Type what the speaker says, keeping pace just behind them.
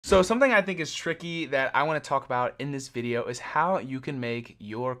So something I think is tricky that I want to talk about in this video is how you can make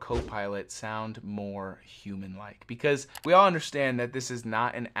your Copilot sound more human-like. Because we all understand that this is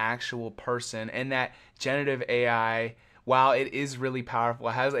not an actual person and that generative AI, while it is really powerful,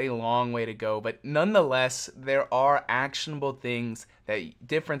 has a long way to go. But nonetheless, there are actionable things,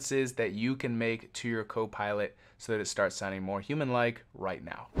 differences that you can make to your Copilot so that it starts sounding more human-like right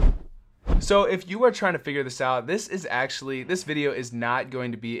now. So if you are trying to figure this out, this video is not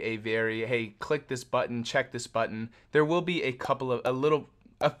going to be a very, hey, click this button, check this button. There will be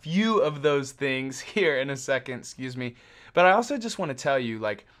a few of those things here in a second, excuse me. But I also just want to tell you,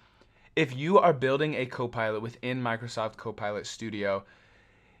 like, if you are building a Copilot within Microsoft Copilot Studio,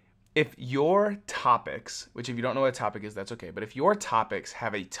 if your topics, which if you don't know what a topic is, that's okay. But if your topics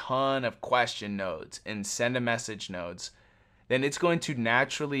have a ton of question nodes and send a message nodes, then it's going to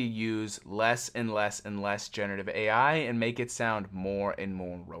naturally use less and less and less generative AI and make it sound more and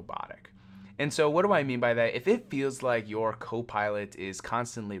more robotic. And so what do I mean by that? If it feels like your Copilot is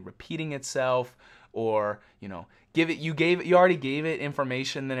constantly repeating itself, or you already gave it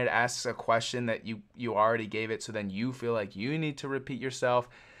information, then it asks a question that you already gave it, so then you feel like you need to repeat yourself,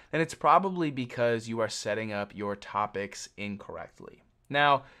 then it's probably because you are setting up your topics incorrectly.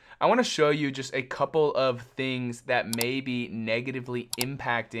 Now, I want to show you just a couple of things that may be negatively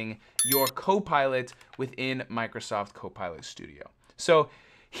impacting your Copilot within Microsoft Copilot Studio. So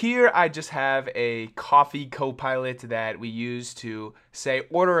here I just have a coffee Copilot that we use to say,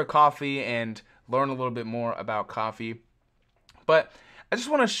 order a coffee and learn a little bit more about coffee. But I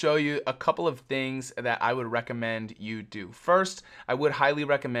just want to show you a couple of things that I would recommend you do. First, I would highly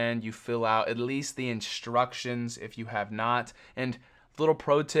recommend you fill out at least the instructions if you have not. And little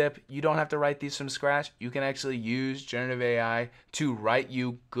pro tip, you don't have to write these from scratch. You can actually use generative AI to write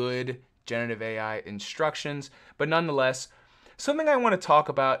you good generative AI instructions. But nonetheless, something I want to talk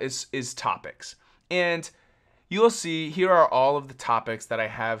about is topics. And you'll see here are all of the topics that I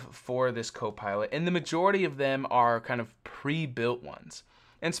have for this Copilot, and the majority of them are kind of pre-built ones.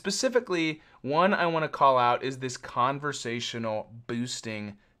 And specifically, one I want to call out is this conversational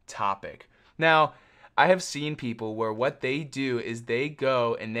boosting topic. Now, I have seen people where what they do is they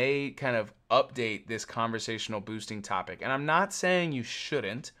go and they kind of update this conversational boosting topic. And I'm not saying you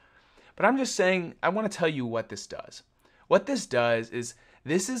shouldn't, but I'm just saying I want to tell you what this does. What this does is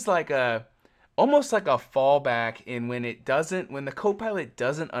this is like almost like a fallback in when the Copilot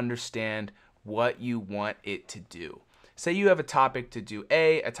doesn't understand what you want it to do. Say you have a topic to do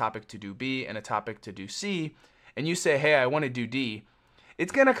A, a topic to do B, and a topic to do C, and you say, hey, I want to do D.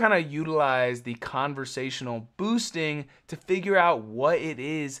 It's going to kind of utilize the conversational boosting to figure out what it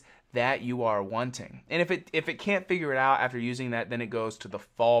is that you are wanting. And if it can't figure it out after using that, then it goes to the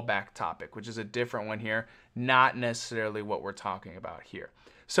fallback topic, which is a different one here, not necessarily what we're talking about here.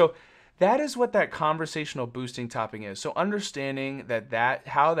 So that is what that conversational boosting topic is. So understanding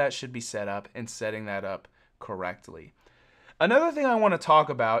how that should be set up and setting that up correctly. Another thing I want to talk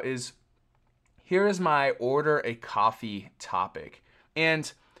about is, here is my order a coffee topic.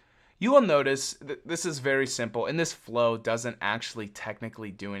 And you will notice that this is very simple, and this flow doesn't actually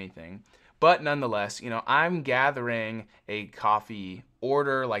technically do anything. But nonetheless, I'm gathering a coffee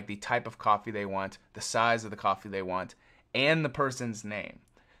order, like the type of coffee they want, the size of the coffee they want, and the person's name.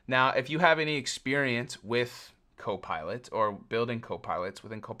 Now, if you have any experience with Copilot or building Copilots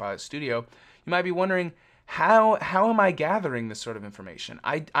within Copilot Studio, you might be wondering, how am I gathering this sort of information?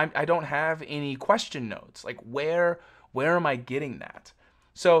 I don't have any question nodes. Like, where am I getting that?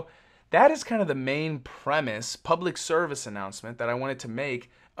 So that is kind of the main premise, public service announcement that I wanted to make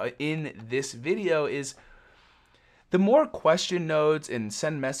in this video is, the more question nodes and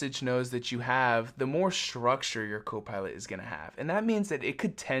send message nodes that you have, the more structure your Copilot is going to have. And that means that it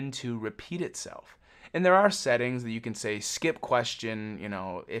could tend to repeat itself. And there are settings that you can say skip question,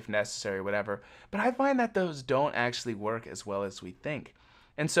 if necessary, whatever. But I find that those don't actually work as well as we think.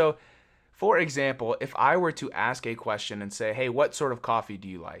 And so, for example, if I were to ask a question and say, hey, what sort of coffee do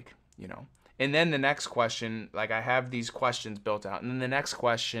you like? And then the next question, like I have these questions built out. And then the next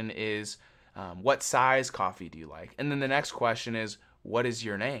question is, what size coffee do you like? And then the next question is, what is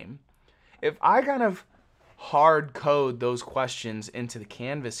your name? If I kind of hard code those questions into the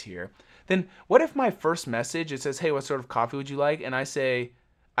canvas here, then what if my first message, it says, hey, what sort of coffee would you like? And I say,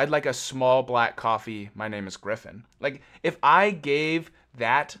 I'd like a small black coffee. My name is Griffin. Like, if I gave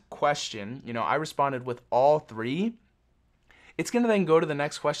that question, I responded with all three, it's going to then go to the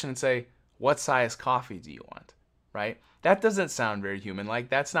next question and say, what size coffee do you want? Right? That doesn't sound very human. Like,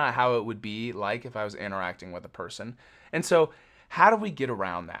 that's not how it would be like if I was interacting with a person. And so how do we get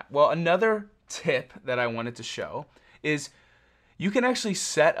around that? Well, another tip that I wanted to show is you can actually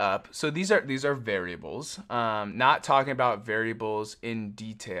set up, so these are variables, not talking about variables in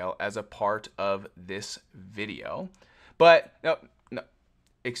detail as a part of this video, but no,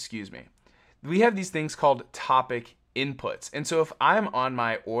 excuse me. We have these things called topic inputs. And so if I'm on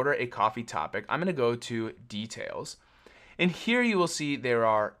my order a coffee topic, I'm gonna go to details. And here you will see there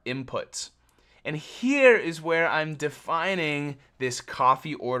are inputs. And here is where I'm defining this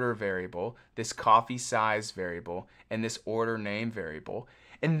coffee order variable, this coffee size variable, and this order name variable.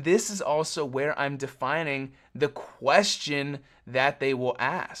 And this is also where I'm defining the question that they will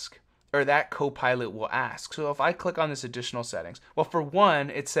ask, or that Copilot will ask. So if I click on this additional settings, well, for one,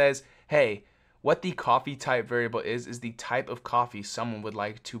 it says, hey, what the coffee type variable is the type of coffee someone would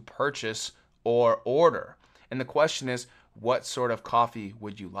like to purchase or order. And the question is, what sort of coffee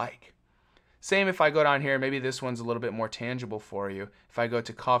would you like? Same if I go down here, maybe this one's a little bit more tangible for you. If I go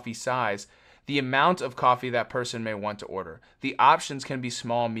to coffee size, the amount of coffee that person may want to order. The options can be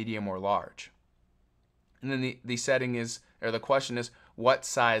small, medium, or large. And then the setting is, or the question is, what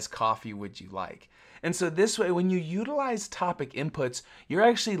size coffee would you like? And so this way, when you utilize topic inputs, you're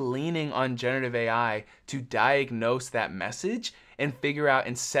actually leaning on generative AI to diagnose that message and figure out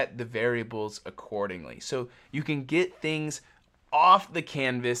and set the variables accordingly. So you can get things off the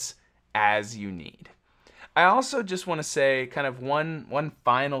canvas as you need. I also just want to say kind of one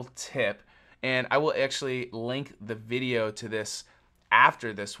final tip, and I will actually link the video to this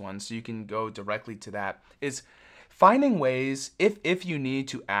after this one so you can go directly to that, is finding ways, if you need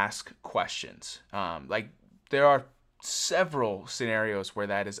to ask questions. Like there are several scenarios where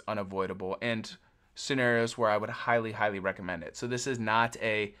that is unavoidable and scenarios where I would highly, highly recommend it. So this is not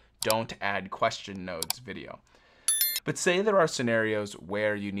a don't add question nodes video. But say there are scenarios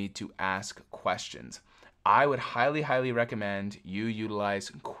where you need to ask questions. I would highly, highly recommend you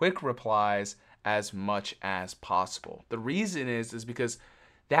utilize quick replies as much as possible. The reason is because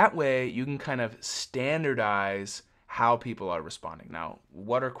that way you can kind of standardize how people are responding. Now,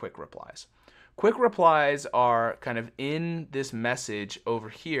 what are quick replies? Quick replies are kind of in this message over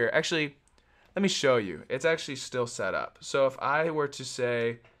here. Actually, let me show you. It's actually still set up. So if I were to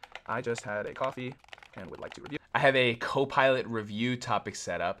say, I just had a coffee and would like to review. I have a Copilot review topic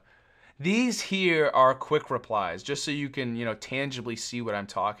set up. These here are quick replies, just so you can, tangibly see what I'm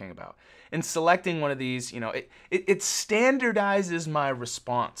talking about. And selecting one of these, it standardizes my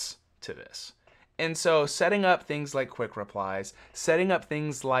response to this. And so setting up things like quick replies, setting up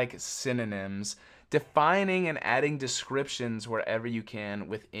things like synonyms, defining and adding descriptions wherever you can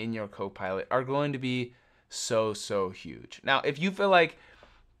within your Copilot are going to be so, so huge. Now, if you feel like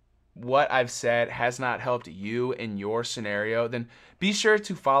what I've said has not helped you in your scenario, then be sure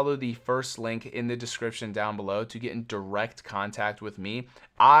to follow the first link in the description down below to get in direct contact with me.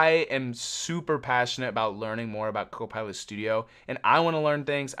 I am super passionate about learning more about Copilot Studio, and I want to learn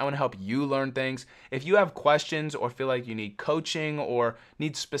things. I want to help you learn things. If you have questions or feel like you need coaching or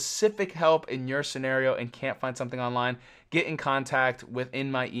need specific help in your scenario and can't find something online, get in contact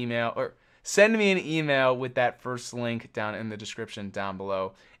within my email or send me an email with that first link down in the description down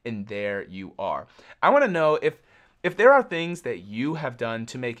below, and there you are. I want to know if there are things that you have done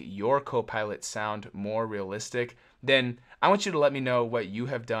to make your Copilot sound more realistic, then I want you to let me know what you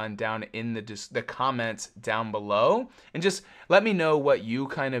have done down in the comments down below, and just let me know what you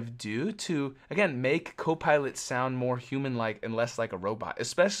kind of do to, again, make Copilot sound more human-like and less like a robot,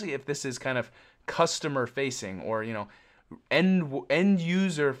 especially if this is kind of customer-facing or, end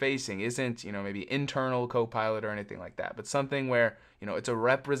user facing, isn't maybe internal Copilot or anything like that, but something where it's a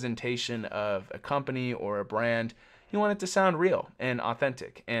representation of a company or a brand. You want it to sound real and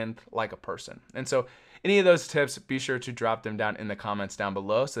authentic and like a person. And so any of those tips, be sure to drop them down in the comments down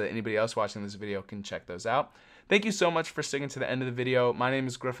below so that anybody else watching this video can check those out. Thank you so much for sticking to the end of the video. My name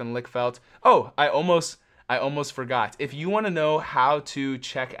is Griffin Lickfelt. Oh, I almost forgot. If you want to know how to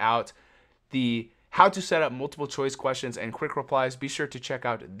check out how to set up multiple choice questions and quick replies, be sure to check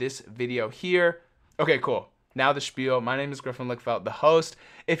out this video here. Okay, cool. Now the spiel. My name is Griffin Lickfelt, the host.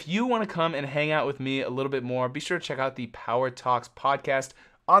 If you want to come and hang out with me a little bit more, be sure to check out the Power Talks podcast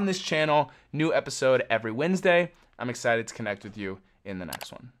on this channel. New episode every Wednesday. I'm excited to connect with you in the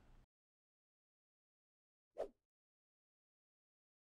next one.